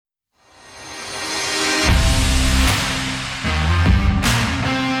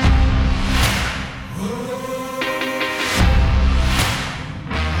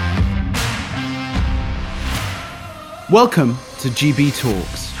Welcome to GB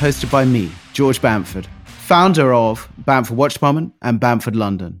Talks, hosted by me, George Bamford, founder of Bamford Watch Department and Bamford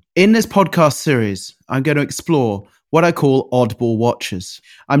London. In this podcast series, I'm going to explore what I call oddball watches.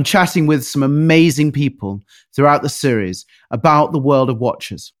 I'm chatting with some amazing people throughout the series about the world of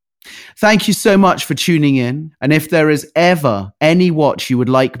watches. Thank you so much for tuning in. And if there is ever any watch you would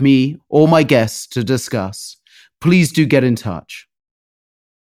like me or my guests to discuss, please do get in touch.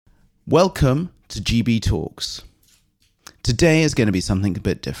 Welcome to GB Talks. Today is going to be something a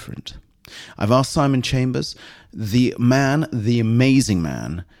bit different. I've asked Simon Chambers, the amazing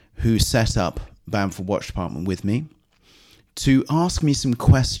man who set up Bamford Watch Department with me, to ask me some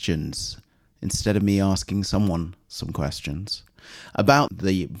questions, instead of me asking someone some questions, about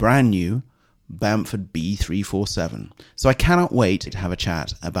the brand new Bamford B347. So I cannot wait to have a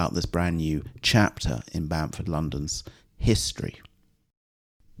chat about this brand new chapter in Bamford London's history.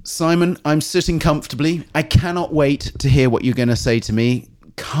 Simon, I'm sitting comfortably. I cannot wait to hear what you're going to say to me.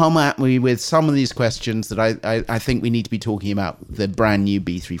 Come at me with some of these questions that I think we need to be talking about the brand new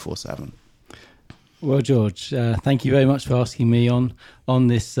B347. Well, George, thank you very much for asking me on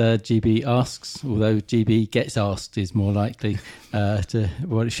this GB Asks, although GB Gets Asked is more likely to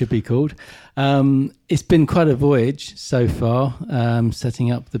what it should be called. It's been quite a voyage so far,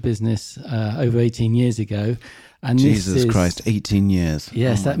 setting up the business over 18 years ago. And Jesus Christ, 18 years.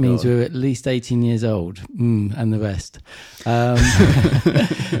 Yes, that means we're at least 18 years old, and the rest.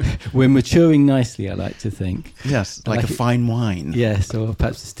 We're maturing nicely, I like to think. Yes, like a fine wine. Yes, or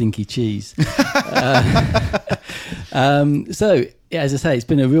perhaps a stinky cheese. So, as I say, it's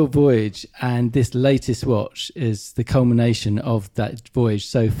been a real voyage, and this latest watch is the culmination of that voyage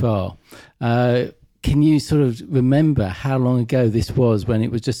so far. Can you sort of remember how long ago this was, when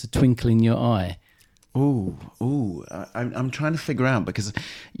it was just a twinkle in your eye? I'm trying to figure out, because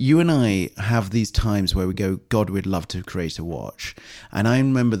you and I have these times where we go, God, we'd love to create a watch. And I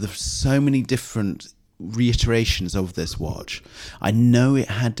remember there's so many different reiterations of this watch. I know it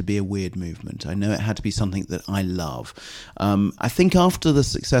had to be a weird movement. I know it had to be something that I love. I think after the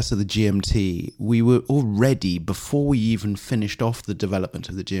success of the GMT, we were already, before we even finished off the development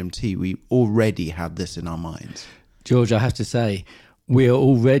of the GMT, we already had this in our minds. George, I have to say, we are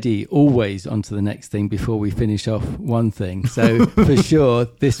already always on to the next thing before we finish off one thing. So for sure,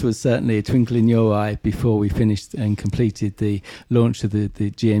 this was certainly a twinkle in your eye before we finished and completed the launch of the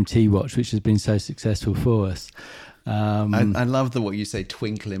GMT watch, which has been so successful for us. I love what you say,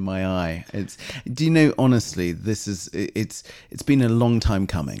 twinkle in my eye. Do you know, honestly, it's been a long time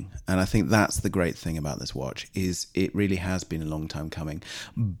coming. And I think that's the great thing about this watch, is it really has been a long time coming.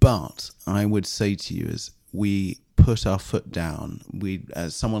 But I would say to you, is we put our foot down. We,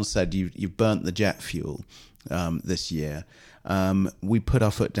 as someone said, you've burnt the jet fuel this year. We put our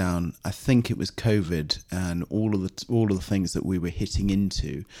foot down. I think it was COVID and all of the things that we were hitting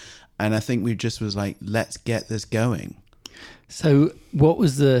into, and I think we just was like, let's get this going. So, what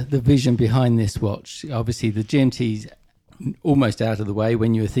was the vision behind this watch? Obviously, the GMT's almost out of the way.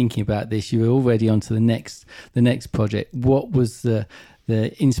 When you were thinking about this, you were already onto the next project. What was the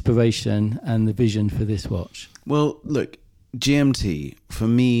inspiration and the vision for this watch? Well, look, GMT, for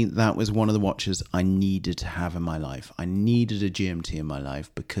me, that was one of the watches I needed to have in my life. I needed a GMT in my life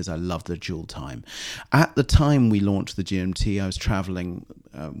because I love the dual time. At the time we launched the GMT, I was traveling,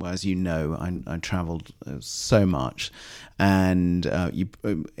 as you know, I traveled so much. And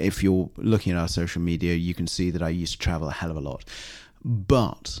if you're looking at our social media, you can see that I used to travel a hell of a lot.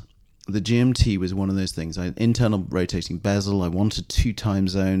 But the GMT was one of those things. Internal rotating bezel. I wanted 2 time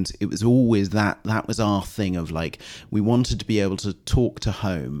zones. It was always that was our thing of like, we wanted to be able to talk to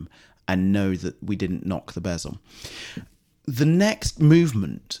home and know that we didn't knock the bezel. The next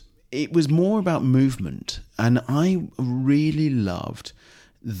movement, it was more about movement. And I really loved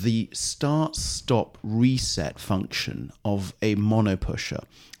the start, stop, reset function of a mono pusher,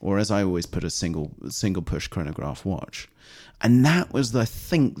 or as I always put, a single push chronograph watch. And that was, I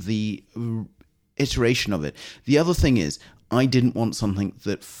think, the iteration of it. The other thing is, I didn't want something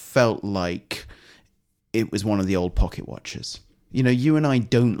that felt like it was one of the old pocket watches. You know, you and I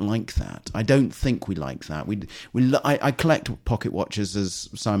don't like that. I don't think we like that. I collect pocket watches, as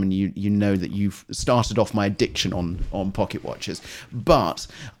Simon, you know that you've started off my addiction on pocket watches. But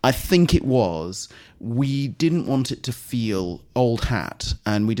I think we didn't want it to feel old hat,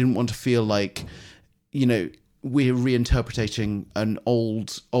 and we didn't want to feel like, you know, we're reinterpreting an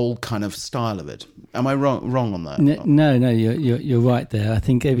old kind of style of it. Am I wrong on that? No, you're right there. I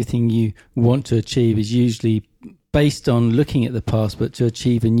think everything you want to achieve is usually based on looking at the past, but to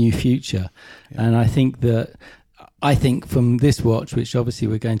achieve a new future. Yeah. And I think that I think from this watch, which obviously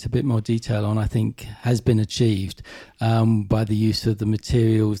we're going to a bit more detail on, I think has been achieved by the use of the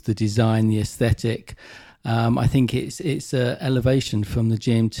materials, the design, the aesthetic. I think it's an elevation from the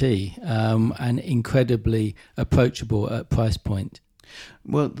GMT and incredibly approachable at price point.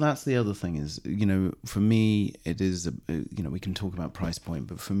 Well, that's the other thing is, for me, it is, we can talk about price point,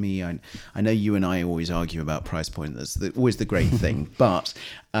 but for me, I know you and I always argue about price point. That's always the great thing. But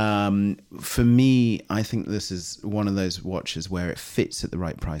for me, I think this is one of those watches where it fits at the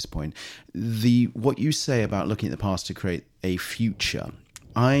right price point. What you say about looking at the past to create a future,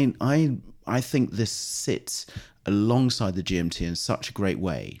 I think this sits alongside the GMT in such a great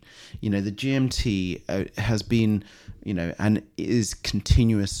way. The GMT has been, and is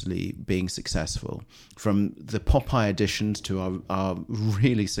continuously being successful, from the Popeye editions to our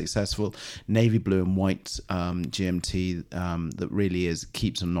really successful navy blue and white GMT that really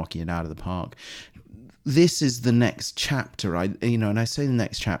keeps on knocking it out of the park. This is the next chapter. And I say the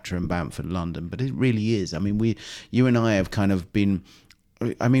next chapter in Bamford, London, but it really is. I mean, you and I have kind of been.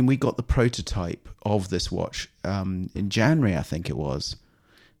 I mean, we got the prototype of this watch in January, I think it was.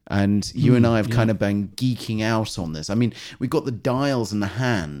 And you and I have kind of been geeking out on this. I mean, we got the dials and the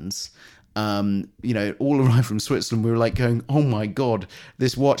hands, all arrived from Switzerland. We were like going, oh my God,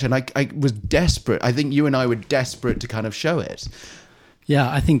 this watch. And I was desperate. I think you and I were desperate to kind of show it. Yeah,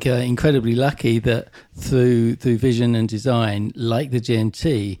 I think incredibly lucky that through vision and design, like the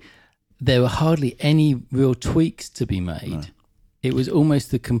GMT, there were hardly any real tweaks to be made. No. It was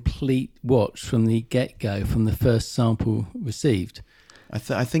almost the complete watch from the get-go, from the first sample received. I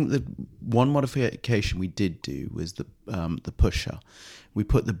think the one modification we did do was the pusher. We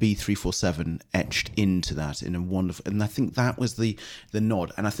put the B347 etched into that in a wonderful, and I think that was the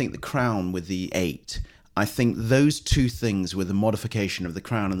nod. And I think the crown with the 8. I think those two things were the modification of the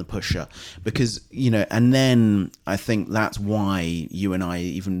crown and the pusher, because and then I think that's why you and I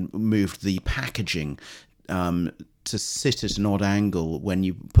even moved the packaging to sit at an odd angle when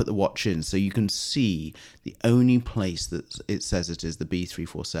you put the watch in, so you can see the only place that it says it is the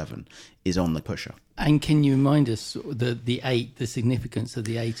B347 is on the pusher. And can you remind us the 8, the significance of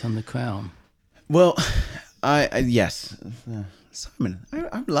the 8 on the crown? Well, yes. Simon,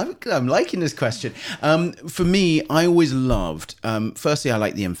 I'm liking this question. For me, I always loved. Firstly, I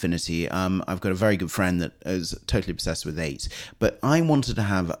like the Infinity. I've got a very good friend that is totally obsessed with 8, but I wanted to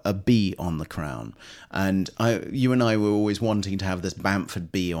have a B on the crown, and you and I were always wanting to have this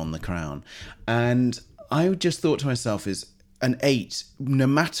Bamford B on the crown, and I just thought to myself, is an 8, no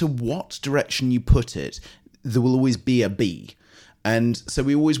matter what direction you put it, there will always be a B, and so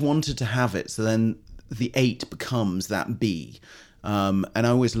we always wanted to have it. So then the 8 becomes that B. And I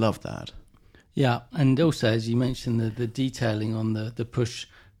always loved that. Yeah, and also, as you mentioned, the detailing on the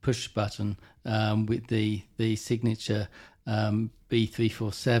push button with the signature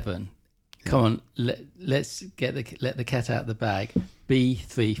B347. Come on, let's let the cat out of the bag.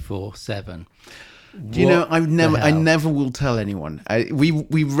 B347. I never will tell anyone.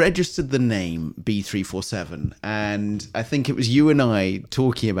 We registered the name B347, and I think it was you and I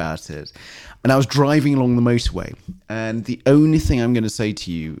talking about it. And I was driving along the motorway, and the only thing I'm going to say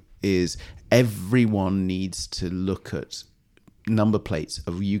to you is everyone needs to look at number plates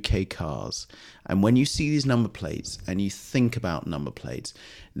of UK cars. And when you see these number plates and you think about number plates,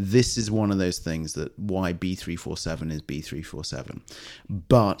 this is one of those things that why B347 is B347.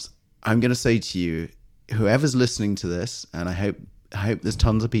 But I'm going to say to you, whoever's listening to this, and I hope there's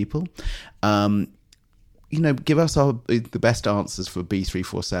tons of people, give us the best answers for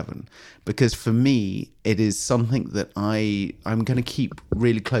B347, because for me, it is something that I'm going to keep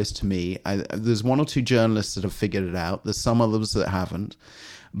really close to me. There's one or two journalists that have figured it out. There's some others that haven't.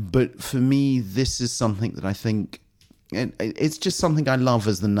 But for me, this is something that I think, it's just something I love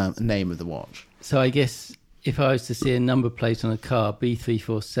as the name of the watch. So I guess if I was to see a number plate on a car,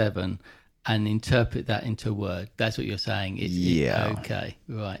 B347, and interpret that into a word, that's what you're saying. Okay,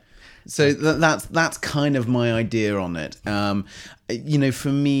 right. So that's kind of my idea on it. For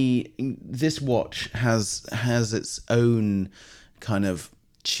me, this watch has its own kind of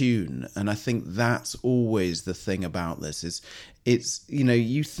tune, and I think that's always the thing about this is it's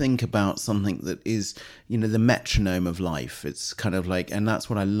you think about something that is the metronome of life. It's kind of like, and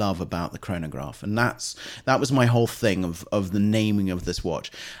that's what I love about the chronograph, and that was my whole thing of the naming of this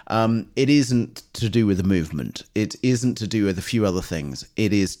watch. It isn't to do with the movement, it isn't to do with a few other things,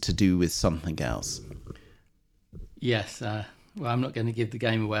 it is to do with something else. Yes. Well, I'm not going to give the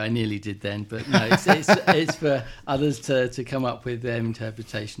game away. I nearly did then, but no, it's for others to come up with their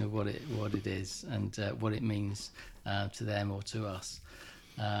interpretation of what it is and what it means to them or to us.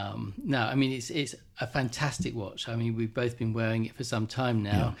 No, I mean it's a fantastic watch. I mean, we've both been wearing it for some time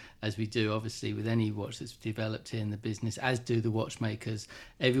now, as we do obviously with any watch that's developed here in the business, as do the watchmakers.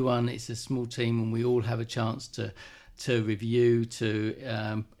 Everyone, it's a small team, and we all have a chance to review,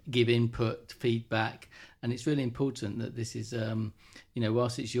 to give input, feedback, and it's really important that this is,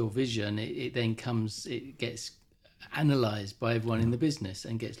 whilst it's your vision, it then gets analysed by everyone in the business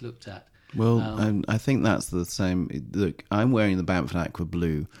and gets looked at. Well, I think that's the same. Look, I'm wearing the Bamford Aqua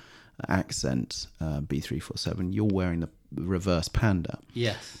Blue Accent B347. You're wearing the Reverse Panda.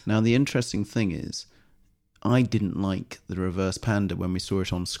 Yes. Now, the interesting thing is, I didn't like the Reverse Panda when we saw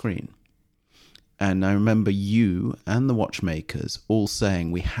it on screen. And I remember you and the watchmakers all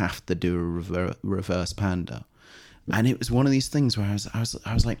saying we have to do a Reverse Panda. And it was one of these things where I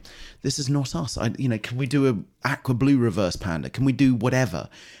was like, this is not us. Can we do a Aqua Blue Reverse Panda? Can we do whatever?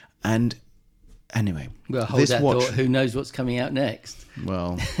 And anyway, well, hold that thought. Who knows what's coming out next?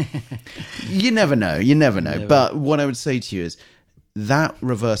 Well, you never know. You never know. But what I would say to you is that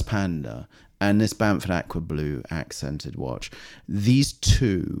Reverse Panda and this Bamford Aqua Blue accented watch, these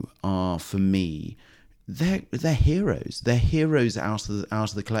two are, for me, they're heroes. They're heroes out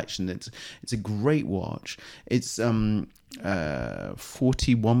of the collection. It's a great watch. It's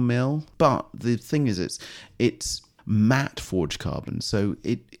 41 mil, but the thing is, it's matte forged carbon. So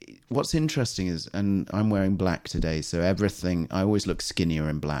what's interesting is, and I'm wearing black today, so everything, I always look skinnier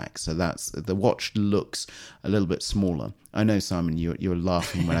in black. So the watch looks a little bit smaller. I know, Simon, you're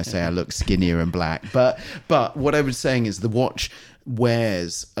laughing when I say I look skinnier in black, but what I was saying is the watch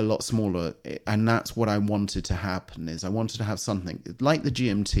wears a lot smaller, and that's what I wanted to happen. Is I wanted to have something like the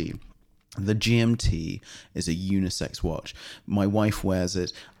GMT. The GMT is a unisex watch. My wife wears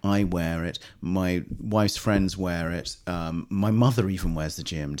it. I wear it. My wife's friends wear it. My mother even wears the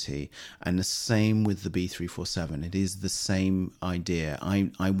GMT. And the same with the B347. It is the same idea.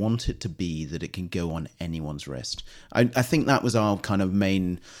 I want it to be that it can go on anyone's wrist. I think that was our kind of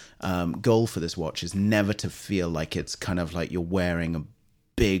main goal for this watch, is never to feel like it's kind of like you're wearing a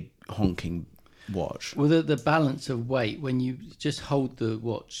big honking watch. Well, the balance of weight, when you just hold the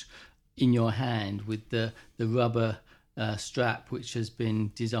watch in your hand with the rubber strap, which has been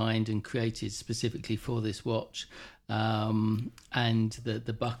designed and created specifically for this watch, and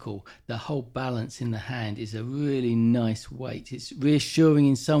the buckle, the whole balance in the hand is a really nice weight. It's reassuring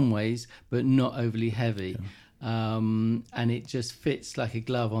in some ways, but not overly heavy. Yeah. And it just fits like a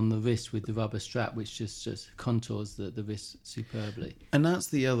glove on the wrist with the rubber strap, which just contours the wrist superbly. And that's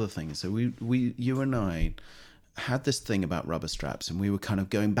the other thing. So you and I had this thing about rubber straps, and we were kind of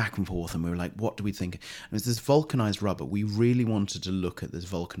going back and forth, and we were like, what do we think? And it was this vulcanized rubber. We really wanted to look at this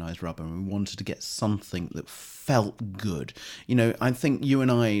vulcanized rubber, and we wanted to get something that felt good. I think you and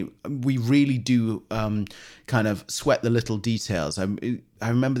I, we really do kind of sweat the little details. I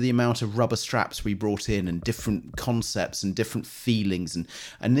remember the amount of rubber straps we brought in, and different concepts and different feelings,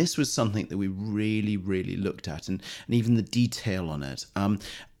 and this was something that we really, really looked at, and even the detail on it.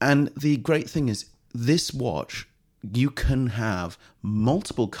 And the great thing is, this watch, you can have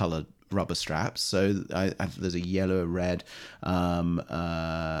multiple colored rubber straps. So there's a yellow, a red. I'm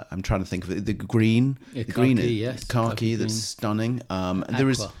trying to think of it. The green, yeah, the khaki, green, yes, khaki that's stunning. There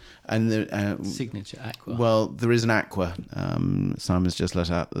is. And signature aqua. Well, there is an aqua. Simon's just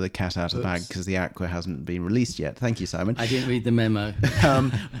let out the cat out of the bag because the aqua hasn't been released yet. Thank you, Simon. I didn't read the memo.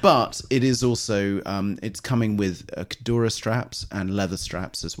 But it is also it's coming with Cadura straps and leather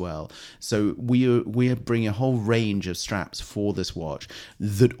straps as well. So we are bringing a whole range of straps for this watch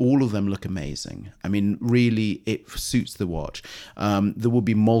that all of them look amazing. I mean, really, it suits the watch. There will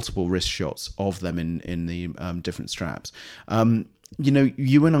be multiple wrist shots of them in the different straps.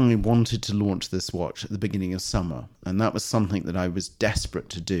 You and I wanted to launch this watch at the beginning of summer, and that was something that I was desperate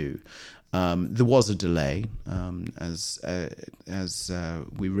to do. There was a delay as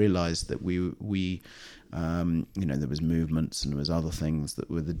we realised that we there was movements and there was other things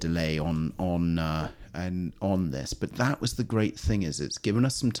that were the delay on this. But that was the great thing, is it's given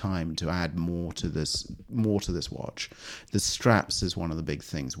us some time to add more to this watch. The straps is one of the big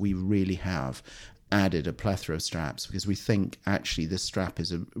things. We really have added a plethora of straps because we think actually this strap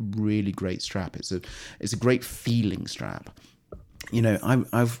is a really great strap. It's a great feeling strap.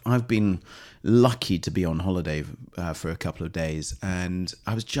 I've been lucky to be on holiday for a couple of days, and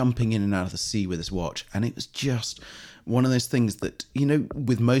I was jumping in and out of the sea with this watch, and it was just one of those things that,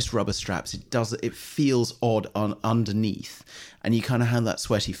 with most rubber straps, it feels odd underneath, and you kind of have that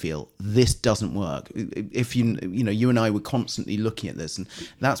sweaty feel. This doesn't work. If you and I were constantly looking at this, and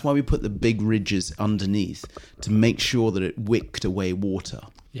that's why we put the big ridges underneath to make sure that it wicked away water.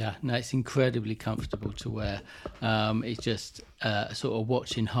 Yeah, no, it's incredibly comfortable to wear. It's just sort of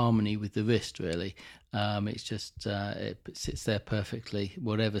watch in harmony with the wrist, really. It's just it sits there perfectly,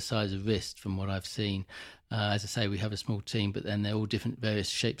 whatever size of wrist from what I've seen. As I say, we have a small team, but then they're all different, various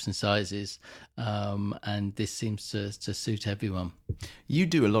shapes and sizes, and this seems to suit everyone. You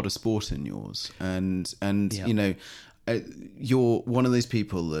do a lot of sport in yours, and Yeah. you know, you're one of those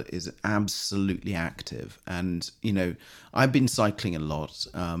people that is absolutely active. And you know, I've been cycling a lot.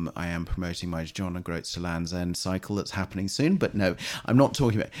 I am promoting my John O'Groats to Land's End cycle that's happening soon, but no, I'm not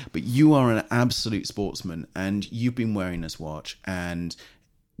talking about. But you are an absolute sportsman, and you've been wearing this watch, and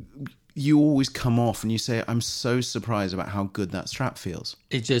you always come off and you say, I'm so surprised about how good that strap feels.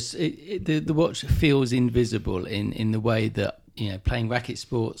 It just the watch feels invisible in the way that, you know, playing racket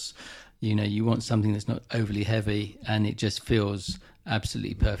sports, you know, you want something that's not overly heavy, and it just feels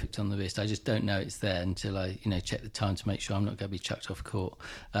absolutely perfect on the wrist. I just don't know it's there until I, you know, check the time to make sure I'm not going to be chucked off court.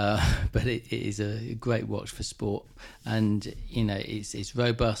 But it is a great watch for sport, and you know, it's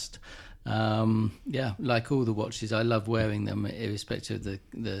robust. Yeah, like all the watches, I love wearing them irrespective of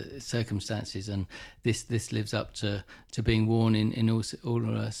the circumstances, and this lives up to being worn in all sort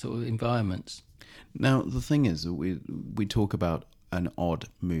of environments. Now, the thing is, we talk about an odd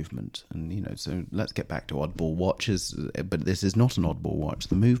movement, and you know, so let's get back to oddball watches, but this is not an oddball watch.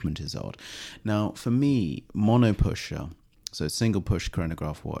 The movement is odd. Now, for me, mono pusher, so single push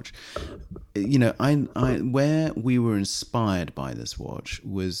chronograph watch, you know, I where we were inspired by this watch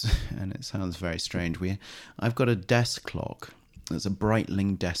was, and it sounds very strange, I've got a desk clock. It's a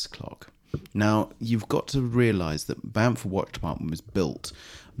Breitling desk clock. Now, you've got to realise that Bamford Watch Department was built,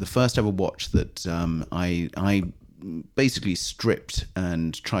 the first ever watch that I basically stripped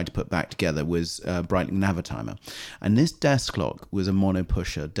and tried to put back together was Breitling Navitimer. And this desk clock was a mono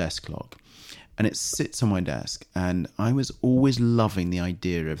pusher desk clock. And it sits on my desk, and I was always loving the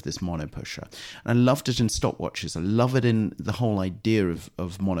idea of this mono pusher. And I loved it in stopwatches. I love it in the whole idea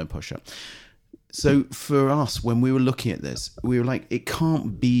of mono pusher. So for us, when we were looking at this, we were like, it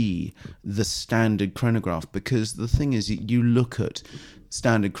can't be the standard chronograph, because the thing is, you look at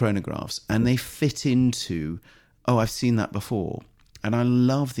standard chronographs and they fit into, oh, I've seen that before. And I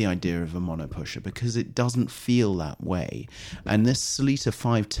love the idea of a mono pusher because it doesn't feel that way. And this Sellita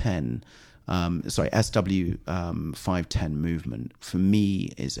 510, SW 510 movement for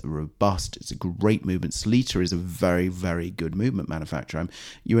me is robust. It's a great movement. Sellita is a very, very good movement manufacturer.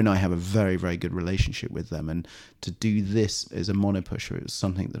 You and I have a very, very good relationship with them, and to do this as a mono pusher is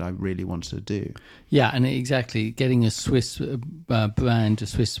something that I really wanted to do. Yeah, and exactly, getting a Swiss brand, a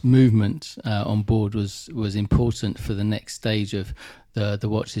Swiss movement on board was important for the next stage of the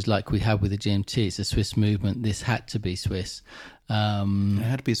watches like we have with the GMT. It's a Swiss movement. This had to be Swiss. It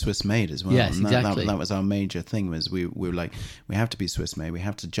had to be Swiss made as well. Yes, and exactly. That was our major thing. Was we were like, we have to be Swiss made. We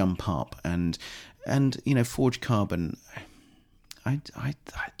have to jump up, and you know, forged carbon. I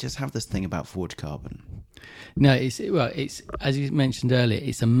just have this thing about forged carbon. No, it's as you mentioned earlier,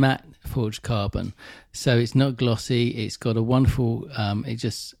 it's a matte forged carbon, so it's not glossy. It's got a wonderful,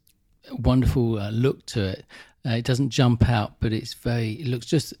 wonderful look to it. It doesn't jump out, but it looks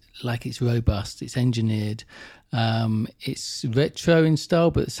just like it's robust. It's engineered. It's retro in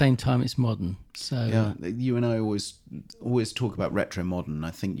style, but at the same time, it's modern. So yeah, you and I always talk about retro modern.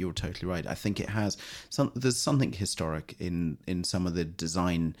 I think you're totally right. I think it has there's something historic in some of the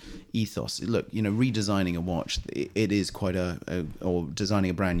design ethos. Look, you know, redesigning a watch, it is quite or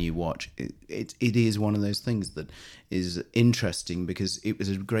designing a brand new watch. It is one of those things that is interesting because it was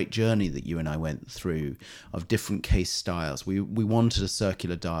a great journey that you and I went through of different case styles. We wanted a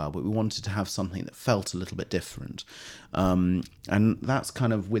circular dial, but we wanted to have something that felt a little bit different. And that's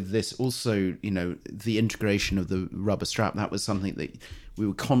kind of with this also, you know, the integration of the rubber strap. That was something that we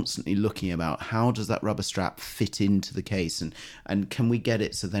were constantly looking about. How does that rubber strap fit into the case, and can we get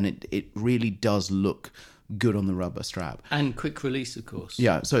it so then it really does look good on the rubber strap? And quick release, of course.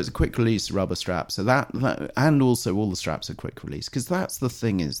 Yeah, so it's a quick release rubber strap. So that and also all the straps are quick release, because that's the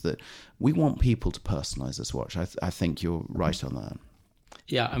thing, is that we want people to personalize this watch. I think you're right on that.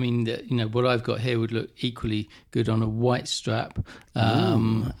 Yeah, I mean, you know, what I've got here would look equally good on a white strap,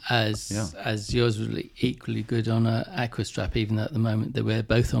 as yours would look equally good on a aqua strap, even though at the moment we're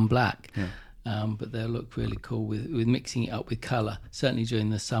both on black. Yeah. But they'll look really cool with mixing it up with colour, certainly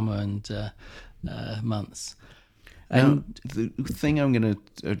during the summer and months. And now, the thing I'm going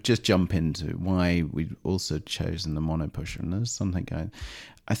to just jump into, why we've also chosen the mono pusher, and there's something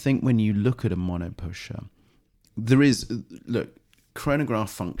I think when you look at a mono pusher, there is, look, chronograph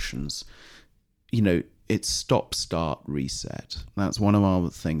functions, you know, it's stop, start, reset. That's one of our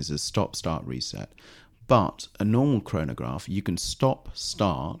things, is stop, start, reset. But a normal chronograph, you can stop,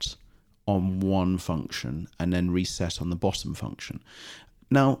 start on one function and then reset on the bottom function.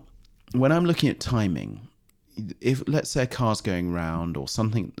 Now, when I'm looking at timing, if let's say a car's going round or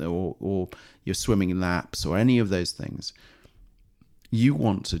something, or you're swimming laps or any of those things, you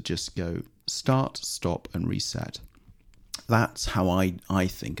want to just go start, stop, and reset. That's how I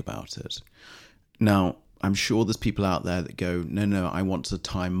think about it. Now, I'm sure there's people out there that go, no, I want to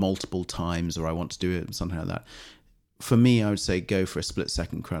time multiple times, or I want to do it something like that. For me, I would say go for a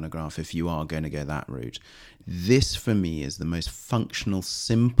split-second chronograph if you are going to go that route. This, for me, is the most functional,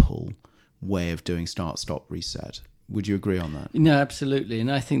 simple way of doing start, stop, reset. Would you agree on that? No, absolutely.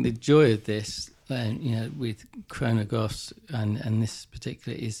 And I think the joy of this, with chronographs and this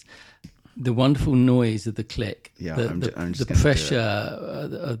particular, is the wonderful noise of the click, the pressure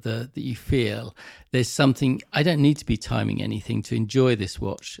that you feel. There's something, I don't need to be timing anything to enjoy this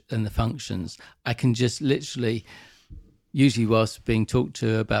watch and the functions. I can just literally, usually whilst being talked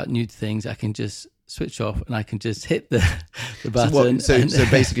to about new things, I can just switch off and I can just hit the button. So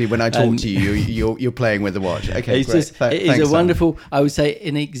basically, when I talk to you, you're playing with the watch. Okay, it's great. Just, it is a wonderful, I would say,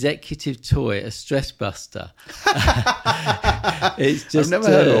 an executive toy, a stress buster. It's just, I've never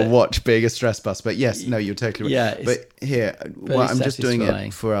heard of a watch being a stress buster, but yes, no, you're totally right. Yeah, but here, well, I'm just doing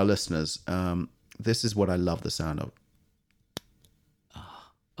it for our listeners. This is what I love the sound of.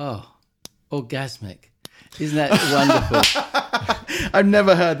 Oh, orgasmic. Isn't that wonderful? I've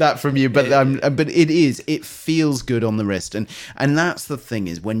never heard that from you, but it feels good on the wrist, and that's the thing,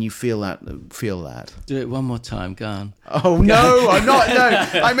 is when you feel that. Do it one more time, go on. Oh no, I'm not.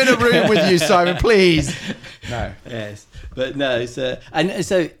 No, I'm in a room with you, Simon. Please. No. Yes, but no. So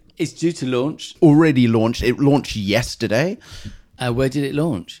it's due to launch. Already launched. It launched yesterday. Where did it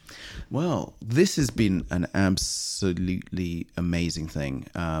launch? Well, this has been an absolutely amazing thing.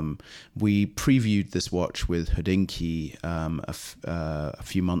 We previewed this watch with Hodinkee a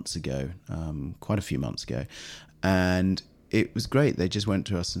few months ago, quite a few months ago, and it was great. They just went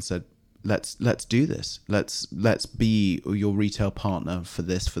to us and said, "Let's do this. Let's be your retail partner for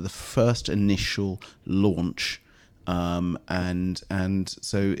this, for the first initial launch." And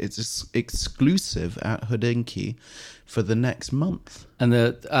so it's exclusive at Hodinkee for the next month, and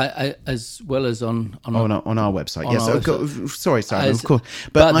as well as on our website. Yes, sorry, Simon, of course,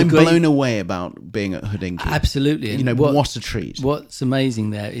 but I'm blown away about being at Hodinkee. Absolutely, what a treat! What's amazing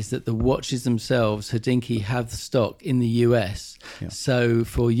there is that the watches themselves, Hodinkee have the stock in the US. Yeah. So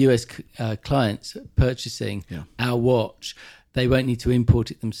for US clients purchasing our watch, they won't need to import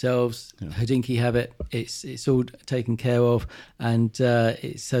it themselves. Yeah. Hodinkee have it. It's all taken care of, and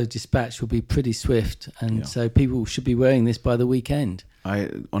so dispatch will be pretty swift. And so people should be wearing this by the weekend. I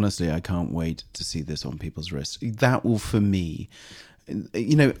can't wait to see this on people's wrists. That will, for me,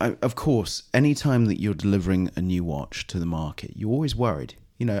 of course, any time that you're delivering a new watch to the market, you're always worried.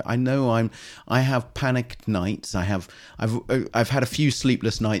 I have panicked nights. I've had a few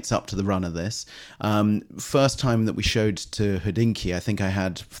sleepless nights up to the run of this. First time that we showed to Hodinkee, I think I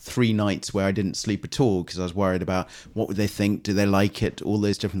had 3 nights where I didn't sleep at all because I was worried about what would they think, do they like it, all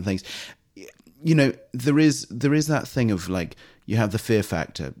those different things. There is that thing of like, you have the fear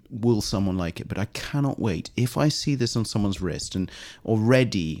factor. Will someone like it? But I cannot wait. If I see this on someone's wrist, and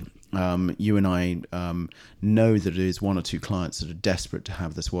already you and I know that it is 1 or 2 clients that are desperate to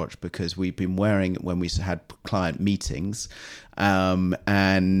have this watch because we've been wearing it when we had client meetings,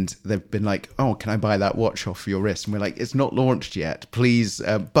 and they've been like, "Oh, can I buy that watch off your wrist?" And we're like, "It's not launched yet, please."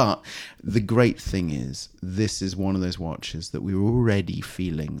 But the great thing is, this is one of those watches that we're already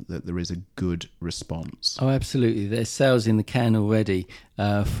feeling that there is a good response. Oh, absolutely! There's sales in the can already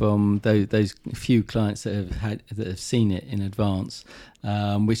from those few clients that have seen it in advance.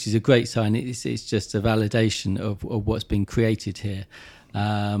 Which is a great sign. It's just a validation of what's been created here.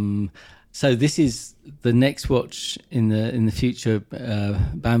 So this is the next watch in the future.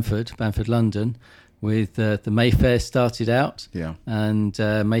 Bamford, London, with the Mayfair started out, and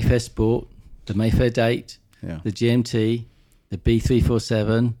Mayfair Sport, the Mayfair Date, the GMT, the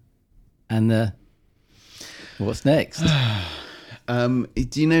B347, and what's next?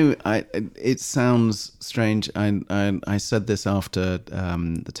 Do you know? It sounds strange. I said this after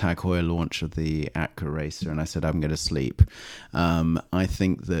the Tag Heuer launch of the Acura Racer, and I said I'm going to sleep. I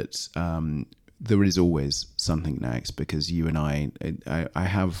think that there is always something next, because you and I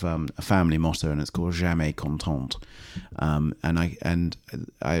have a family motto, and it's called Jamais Content. And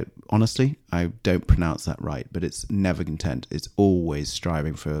I honestly, I don't pronounce that right, but it's never content. It's always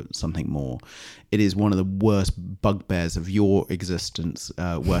striving for something more. It is one of the worst bugbears of your existence,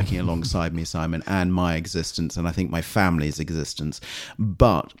 working alongside me, Simon, and my existence, and I think my family's existence.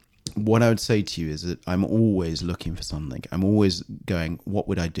 But what I would say to you is that I'm always looking for something. I'm always going, what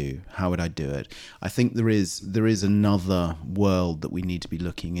would I do? How would I do it? I think there is another world that we need to be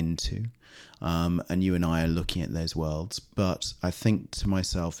looking into. And you and I are looking at those worlds. But I think to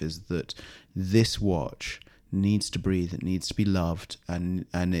myself is that this watch needs to breathe, it needs to be loved, and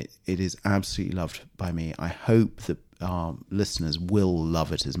it is absolutely loved by me. I hope that our listeners will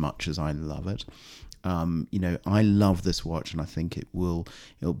love it as much as I love it. I love this watch, and I think it'll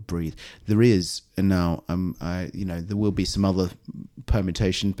breathe. There is, and now there will be some other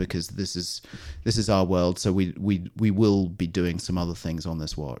permutations, because this is our world. So we will be doing some other things on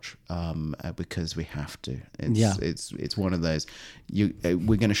this watch, because we have to. It's one of those. We're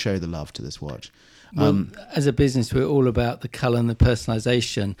going to show the love to this watch. Well, as a business, we're all about the colour and the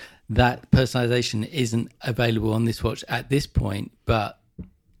personalisation. That personalisation isn't available on this watch at this point, but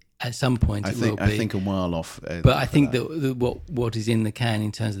at some point it will be. I think a while off. But I think that what is in the can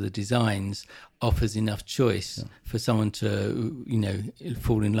in terms of the designs offers enough choice for someone to,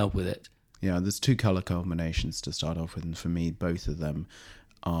 fall in love with it. Yeah, there's 2 colour combinations to start off with, and for me, both of them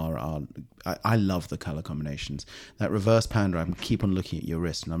are I love the color combinations. That reverse panda, I keep on looking at your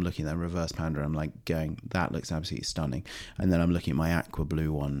wrist, and I'm looking at that reverse panda, I'm like going, that looks absolutely stunning. And then I'm looking at my aqua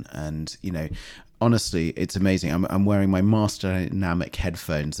blue one, and honestly, it's amazing. I'm wearing my Master Dynamic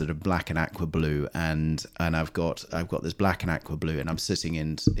headphones that are black and aqua blue, and I've got this black and aqua blue, and I'm sitting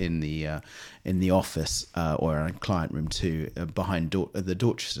in the office or in a client room too, behind the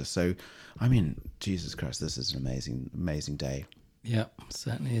Dorchester. So I mean, Jesus Christ, this is an amazing day. Yeah,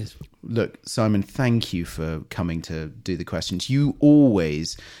 certainly is. Look, Simon, thank you for coming to do the questions. You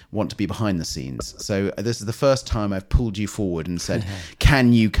always want to be behind the scenes. So this is the first time I've pulled you forward and said,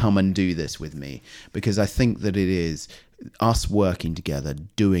 can you come and do this with me? Because I think that it is us working together,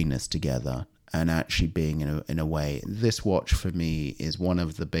 doing this together, and actually being in a way. This watch for me is one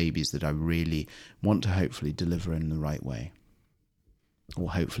of the babies that I really want to hopefully deliver in the right way. Or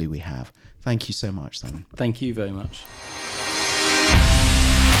hopefully we have. Thank you so much, Simon. Thank you very much.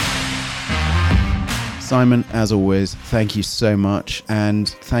 Simon, as always, thank you so much, and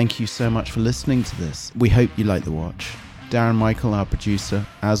thank you so much for listening to this. We hope you like the watch. Darren Michael, our producer,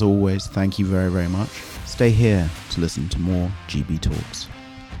 as always, thank you very, very much. Stay here to listen to more GB Talks.